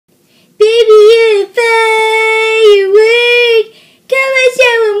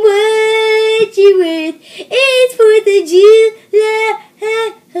the July.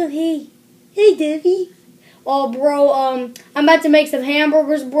 Oh, hey. Hey, Duffy. Oh, bro, I'm about to make some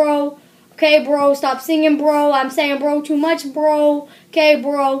hamburgers, bro. Okay, bro, stop singing, bro. I'm saying bro too much, bro. Okay,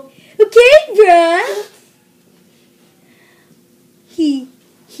 bro. Okay, bro.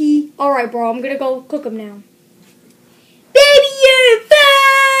 Alright, bro, I'm gonna go cook them now. Baby, you're a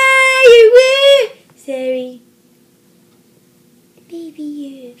firework. Sorry. Baby,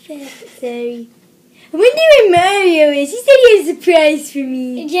 you're a firework. Sorry. I wonder where Mario is. He said he has a surprise for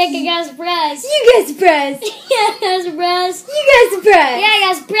me. Jack, I got a surprise. You got a surprise. Yeah, I got a surprise. You got a surprise. Yeah, I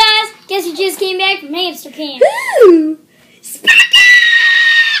got a surprise. Guess who just came back from hamster camp? Ooh! Sparky!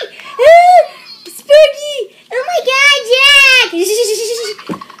 Oh, Sparky! Oh my God, Jack! I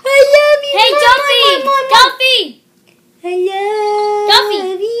love you. Hey, Duffy! I love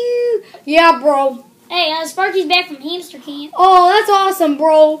Duffy! you. Yeah, bro. Hey, Sparky's back from hamster camp. Oh, that's awesome,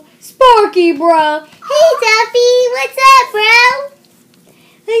 bro. Sparky, bro. Hey, Duffy, what's up, bro?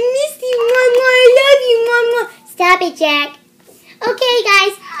 I missed you, Mama. I love you, Mama. Stop it, Jack. Okay,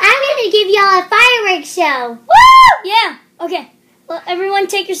 guys, I'm going to give y'all a fireworks show. Woo! Yeah. Okay. Well, everyone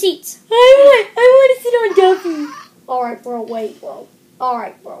take your seats. I want to sit on Duffy. All right, bro. Wait, bro. All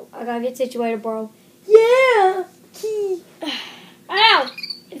right, bro. I gotta get situated, bro. Yeah. Ow!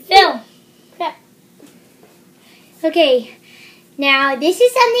 It fell. Crap. Okay, now this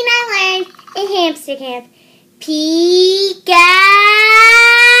is something I learned in hamster camp. Pikachu!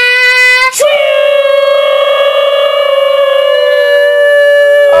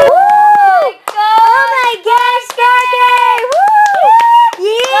 Oh my gosh, Sparky! Woo!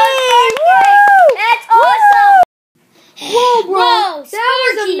 Yeah! That's awesome. Whoa, bro! Whoa, That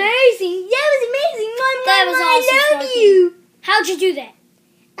was Sparky. amazing! That was amazing! Mama, That was awesome, I love Sparky. you! How'd you do that?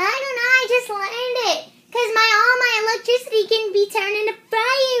 I don't know, I just learned it. Because all my electricity can be turned into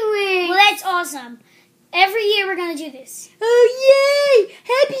fireworks. Well, that's awesome. Every year we're going to do this. Oh, yay!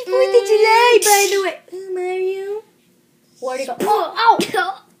 Happy 4th of July, by the way. Oh, Mario. Where'd it go? Oh, ow!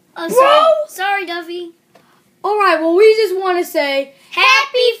 Oh, Bro! sorry. Sorry, Duffy. All right, well, we just want to say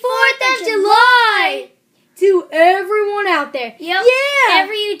Happy 4th of July! to everyone out there. Yep. Yeah!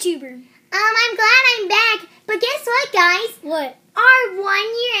 Every YouTuber. I'm glad I'm back. But guess what, guys? What? Our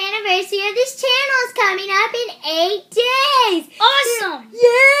 1-year anniversary of this channel is coming up in 8 days. Awesome!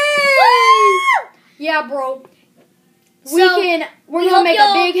 Yay! Yeah, bro. We're gonna make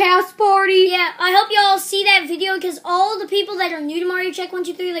a big house party. Yeah, I hope y'all see that video because all the people that are new to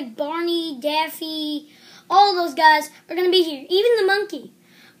mariojack123, like Barney, Daffy, all those guys are gonna be here. Even the monkey.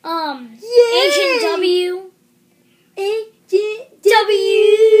 Yay! Agent W. Agent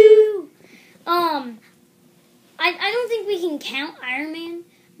W. I don't think we can count Iron Man,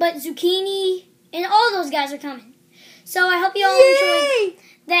 but Zucchini and all those guys are coming. So I hope you all enjoyed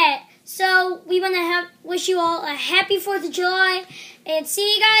that. So we want to wish you all a happy 4th of July and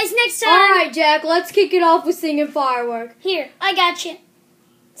see you guys next time. All right, Jack, let's kick it off with singing firework. Here, I got you.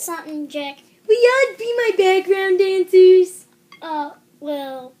 Something, Jack. Will y'all be my background dancers?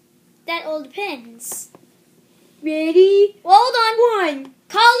 Well, that all depends. Ready? Well, hold on. 1,